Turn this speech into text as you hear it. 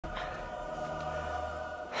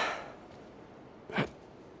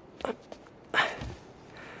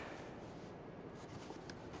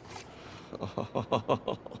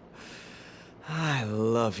I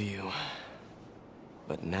love you.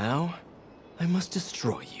 But now, I must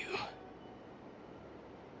destroy you.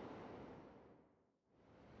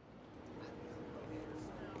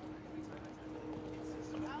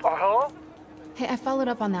 Hello? Hey, I followed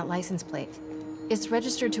up on that license plate. It's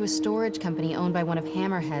registered to a storage company owned by one of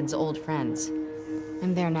Hammerhead's old friends.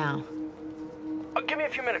 I'm there now. Give me a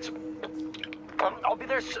few minutes. I'll be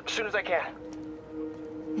there as soon as I can.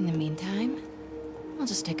 In the meantime, I'll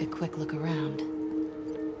just take a quick look around.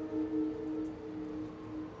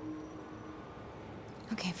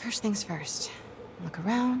 Okay, first things first. Look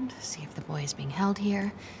around, see if the boy is being held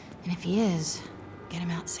here, and if he is, get him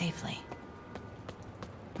out safely.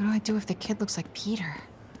 What do I do if the kid looks like Peter?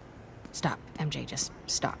 Stop, MJ, just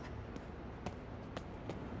stop.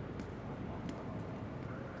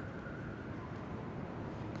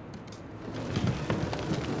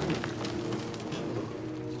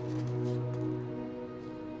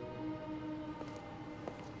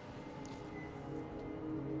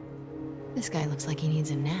 This guy looks like he needs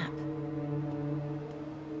a nap.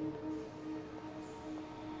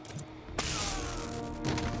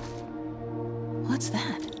 What's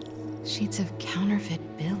that? Sheets of counterfeit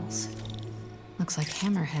bills. Looks like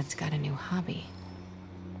Hammerhead's got a new hobby.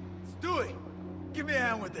 Stewie, give me a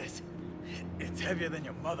hand with this. It's heavier than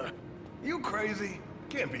your mother. You crazy?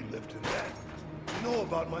 Can't be lifting that. You know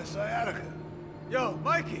about my sciatica. Yo,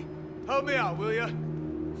 Mikey, help me out, will ya?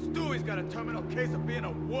 Stewie's got a terminal case of being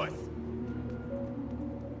a wuss.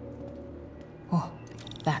 Oh,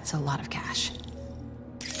 that's a lot of cash.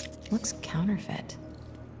 Looks counterfeit.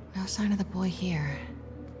 No sign of the boy here.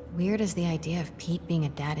 Weird as the idea of Pete being a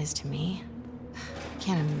dad is to me,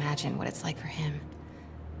 can't imagine what it's like for him.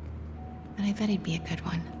 But I bet he'd be a good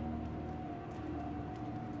one.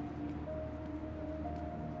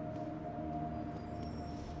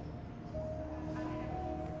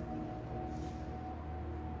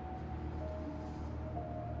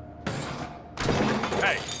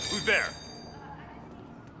 Hey, who's there?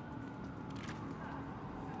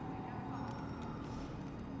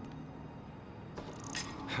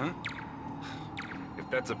 Huh? If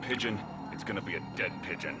that's a pigeon, it's gonna be a dead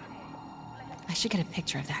pigeon. I should get a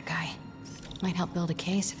picture of that guy. Might help build a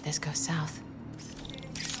case if this goes south.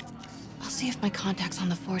 I'll see if my contacts on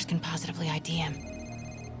the force can positively ID him.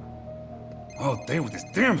 All day with this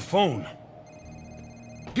damn phone.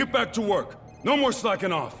 Get back to work. No more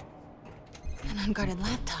slacking off. An unguarded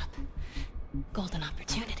laptop. Golden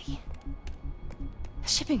opportunity. A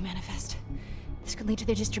shipping manifest. This could lead to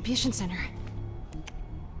their distribution center.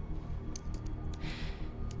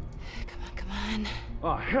 Come on.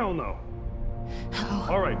 Oh, hell no. Uh-oh.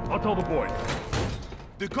 All right, I'll tell the boys.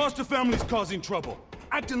 The Costa family's causing trouble,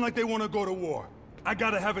 acting like they want to go to war. I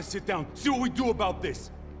gotta have a sit down, see what we do about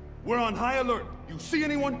this. We're on high alert. You see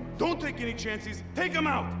anyone, don't take any chances. Take them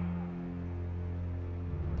out.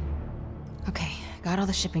 Okay, got all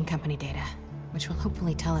the shipping company data, which will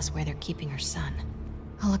hopefully tell us where they're keeping her son.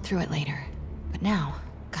 I'll look through it later. But now,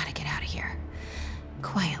 gotta get out of here.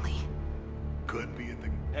 Quietly. Could be a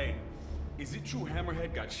thing. Hey, is it true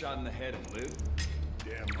Hammerhead got shot in the head and lived?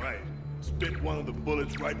 Damn right. Spit one of the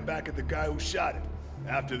bullets right back at the guy who shot him.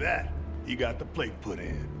 After that, he got the plate put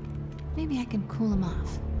in. Maybe I can cool him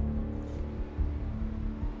off.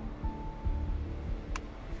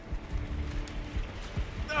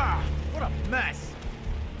 Ah, what a mess.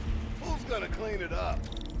 Who's gonna clean it up?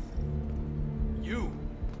 You.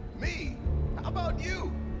 Me? How about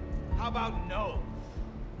you? How about no?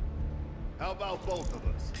 How about both of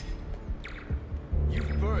us? You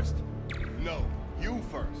first. No, you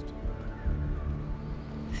first.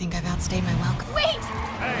 Think I've outstayed my welcome. Wait!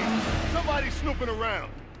 Hey, somebody's snooping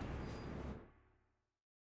around.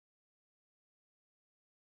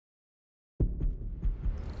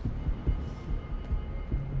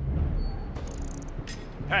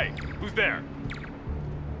 Hey, who's there?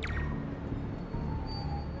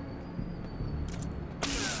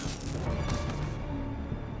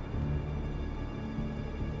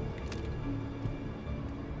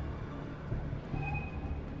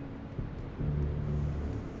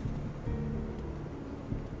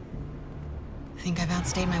 Think I've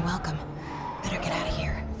outstayed my welcome. Better get out of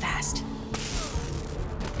here, fast.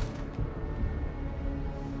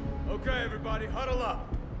 Okay, everybody, huddle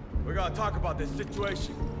up. We're gonna talk about this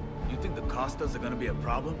situation. You think the Costas are gonna be a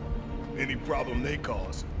problem? Any problem they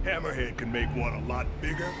cause, Hammerhead can make one a lot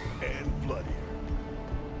bigger and bloodier.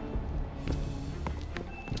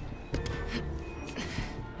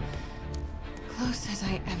 Close as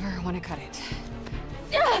I ever want to cut it.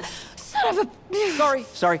 Son of a...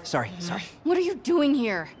 Sorry. What are you doing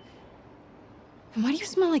here? And why do you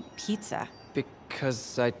smell like pizza?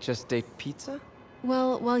 'Cause I just ate pizza?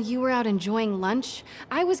 Well, while you were out enjoying lunch,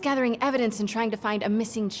 I was gathering evidence and trying to find a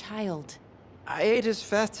missing child. I ate as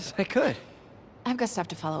fast as I could. I've got stuff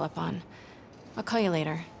to follow up on. I'll call you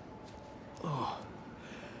later.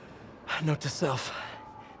 Note to self.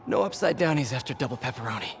 No upside downies after double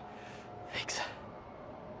pepperoni. Thanks.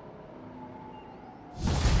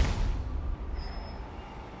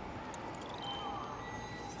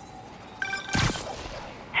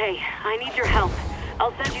 Hey, I need your help.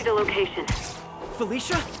 I'll send you the location.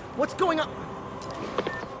 Felicia? What's going on?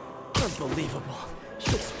 Unbelievable.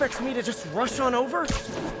 She expects me to just rush on over?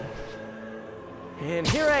 And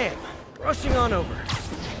here I am, rushing on over.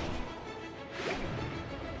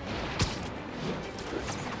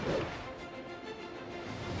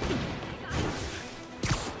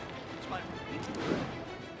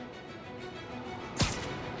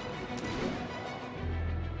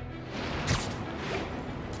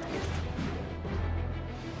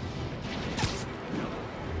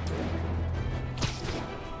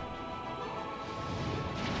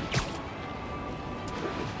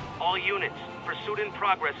 All units, pursuit in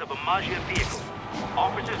progress of a Maggia vehicle.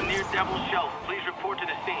 Officers near Devil's Shelf, please report to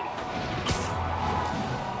the scene.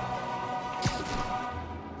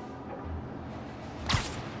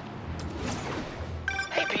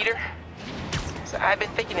 Hey, Peter. So I've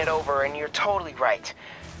been thinking it over, and you're totally right.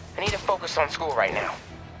 I need to focus on school right now.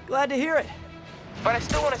 Glad to hear it. But I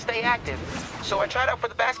still want to stay active, so I tried out for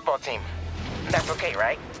the basketball team. That's okay,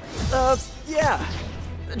 right? Yeah.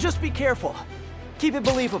 Just be careful. Keep it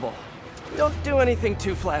believable. Don't do anything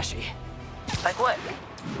too flashy. Like what?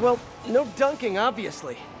 Well, no dunking,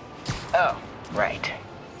 obviously. Oh, right.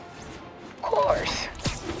 Of course.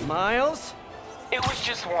 Miles? It was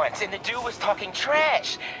just once, and the dude was talking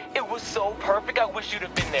trash. It was so perfect, I wish you'd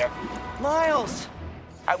have been there. Miles!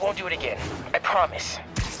 I won't do it again. I promise.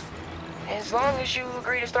 As long as you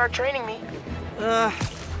agree to start training me.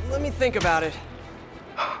 Let me think about it.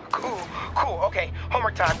 Cool. Okay,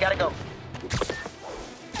 homework time. Gotta go.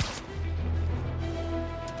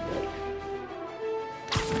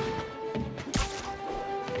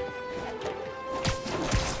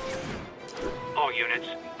 All units,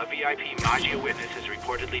 a VIP Maggia witness has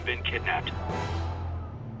reportedly been kidnapped.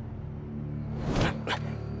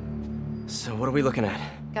 So what are we looking at?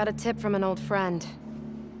 Got a tip from an old friend.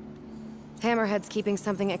 Hammerhead's keeping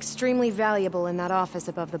something extremely valuable in that office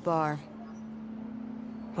above the bar.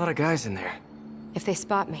 A lot of guys in there. If they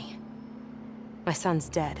spot me, my son's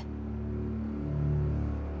dead.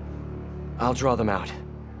 I'll draw them out.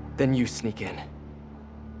 Then you sneak in.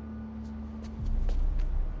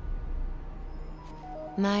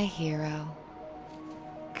 My hero.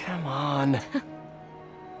 Come on.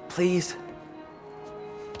 Please.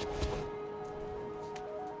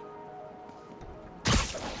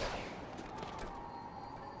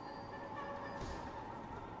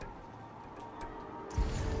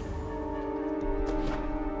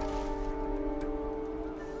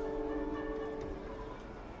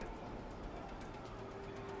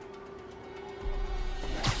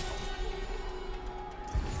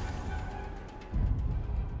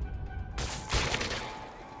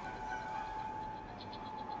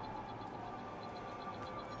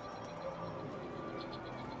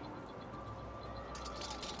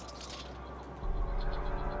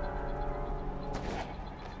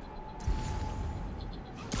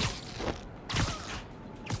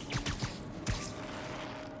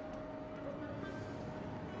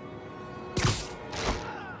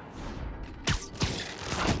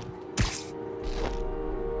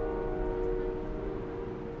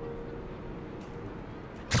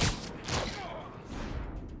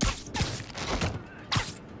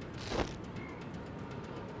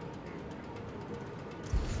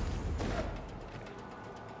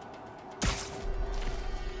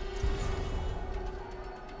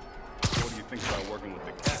 Think about working with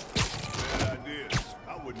the cat. Bad idea.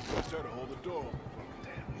 I wouldn't trust her to hold the door open.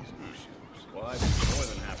 Damn, these new shoes. Well, I'd be more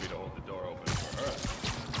than happy to hold the door open for her.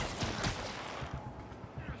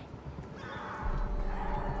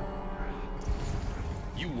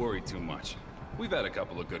 You worry too much. We've had a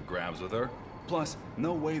couple of good grabs with her. Plus,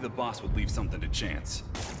 no way the boss would leave something to chance.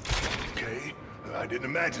 Okay, I didn't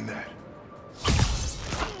imagine that.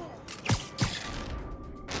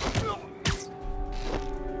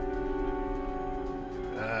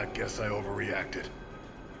 I guess I overreacted.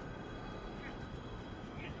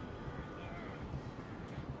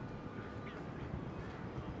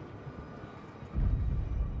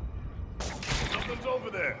 Something's over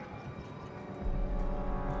there.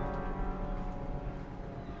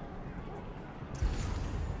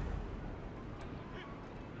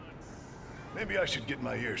 Maybe I should get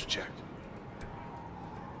my ears checked.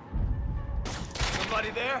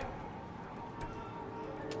 Anybody there?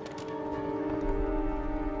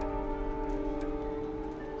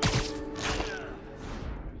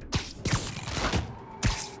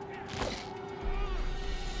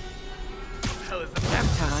 Hell is the nap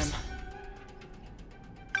time?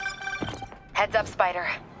 Heads up, Spider.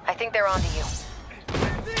 I think they're onto you.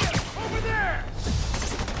 Over there!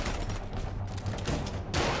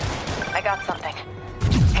 I got something.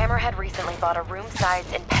 Hammerhead recently bought a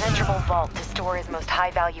room-sized, impenetrable vault to store his most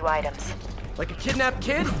high-value items. Like a kidnapped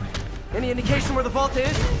kid? Any indication where the vault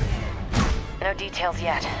is? No details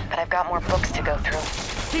yet, but I've got more books to go through.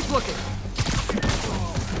 Keep looking.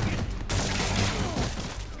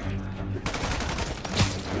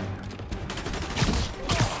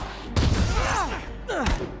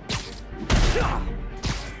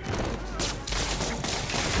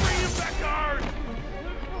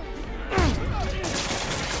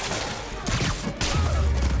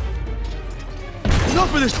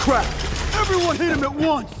 Enough of this crap! Everyone hit him at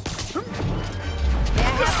once! May I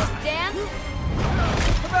have this dance?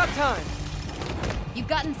 About time. You've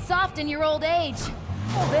gotten soft in your old age.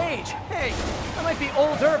 Old age? Hey, I might be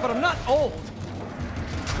older, but I'm not old.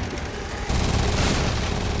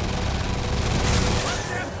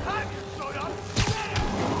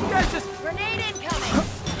 You guys just... Grenade incoming!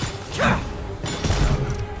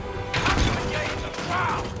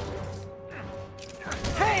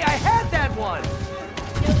 Hey, I had that one!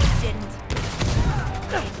 No, you didn't.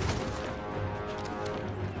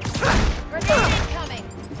 Grenade incoming!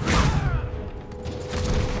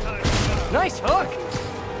 Nice hook!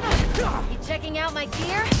 You checking out my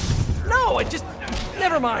gear? No, I just...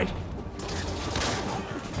 Never mind.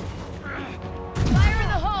 Fire in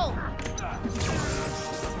the hole!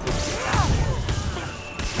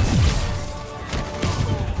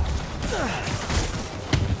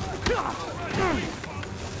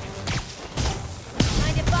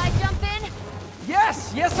 Mind if I jump in?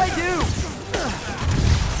 Yes, yes I do!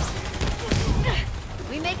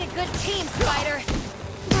 We make a good team, Spider.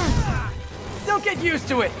 Don't get used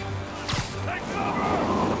to it!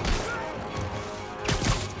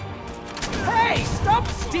 Hey, stop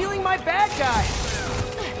stealing my bad guy!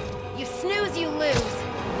 You snooze, you lose.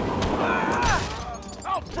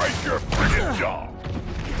 I'll break your freaking jaw!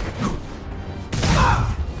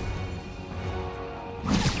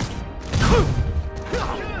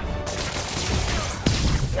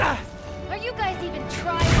 Are you guys even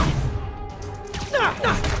trying?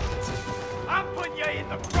 I'm putting you in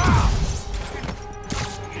the ground!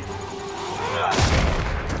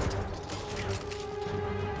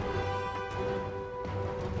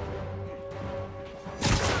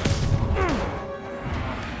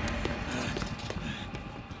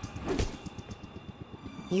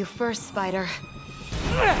 You first, Spider.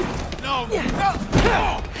 No!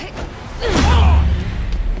 No!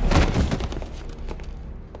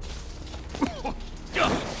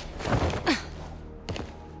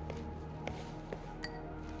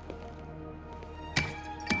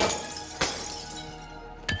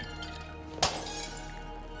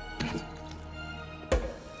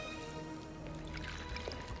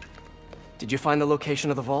 Did you find the location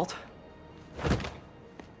of the vault?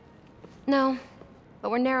 No, but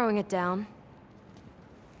we're narrowing it down.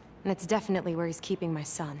 And it's definitely where he's keeping my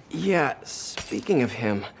son. Yeah, speaking of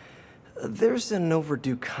him, there's an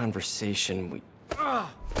overdue conversation we...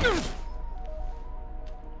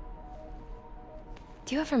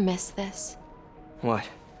 Do you ever miss this? What?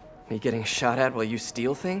 Me getting shot at while you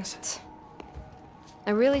steal things?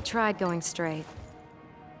 I really tried going straight.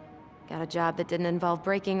 Got a job that didn't involve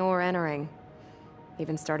breaking or entering.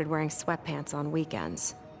 Even started wearing sweatpants on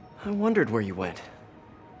weekends. I wondered where you went.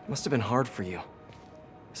 Must have been hard for you.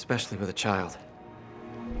 Especially with a child.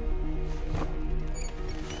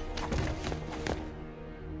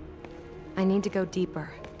 I need to go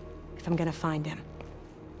deeper, if I'm gonna find him.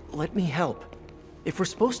 Let me help. If we're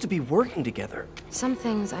supposed to be working together... Some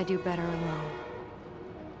things I do better alone.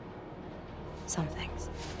 Some things.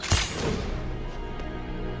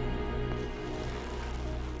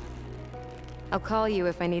 I'll call you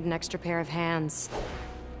if I need an extra pair of hands.